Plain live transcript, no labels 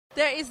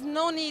There is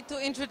no need to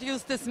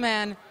introduce this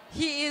man.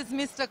 He is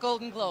Mr.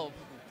 Golden Globe.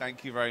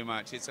 Thank you very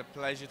much. It's a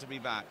pleasure to be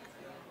back.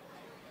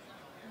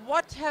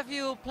 What have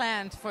you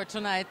planned for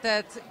tonight?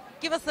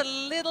 Give us a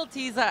little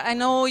teaser. I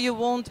know you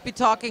won't be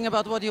talking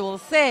about what you will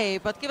say,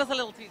 but give us a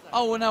little teaser.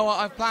 Oh, well, no,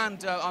 I've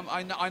planned,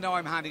 I know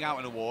I'm handing out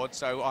an award,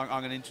 so I'm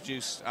going to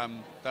introduce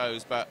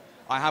those, but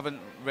I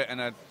haven't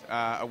written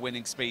a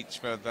winning speech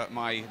for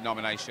my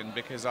nomination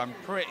because I'm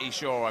pretty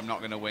sure I'm not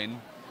going to win.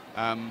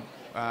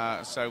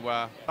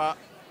 But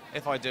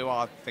if I do,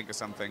 I'll think of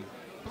something.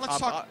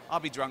 I'll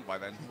be drunk by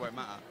then, it won't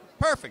matter.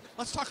 Perfect.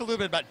 Let's talk a little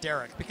bit about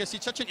Derek, because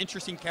he's such an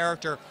interesting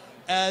character.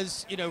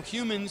 As you know,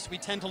 humans, we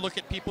tend to look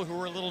at people who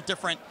are a little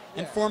different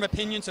and form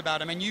opinions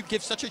about him, and you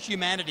give such a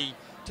humanity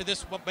to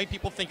this, what many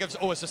people think of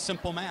as a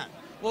simple man.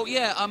 Well,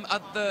 yeah,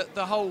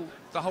 the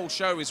whole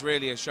show is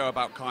really a show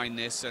about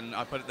kindness, and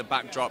I put it the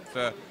backdrop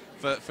for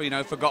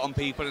forgotten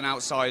people and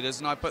outsiders,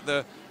 and I put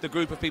the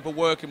group of people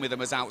working with them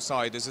as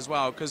outsiders as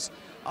well, because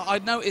I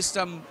noticed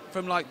from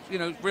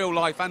real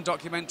life and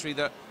documentary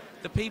that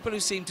the people who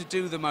seem to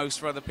do the most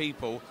for other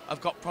people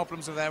have got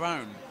problems of their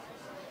own.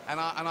 And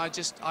I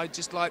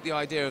just like the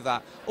idea of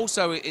that.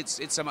 Also, it's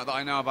something that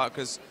I know about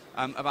because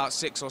about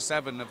 6 or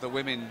 7 of the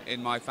women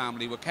in my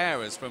family were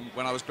carers from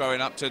when I was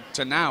growing up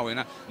to now.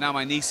 Now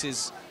my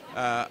nieces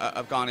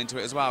have gone into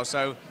it as well.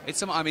 So it's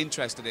something I'm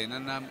interested in,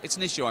 and it's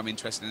an issue I'm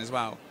interested in as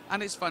well.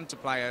 And it's fun to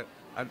play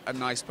a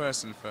nice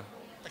person for.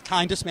 The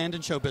kindest man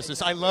in show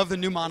business. I love the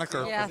new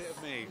moniker. Yes.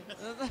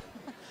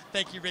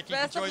 Thank you, Ricky.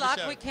 Best Enjoy of luck.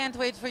 the show. We can't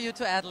wait for you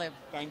to ad-lib.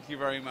 Thank you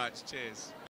very much. Cheers.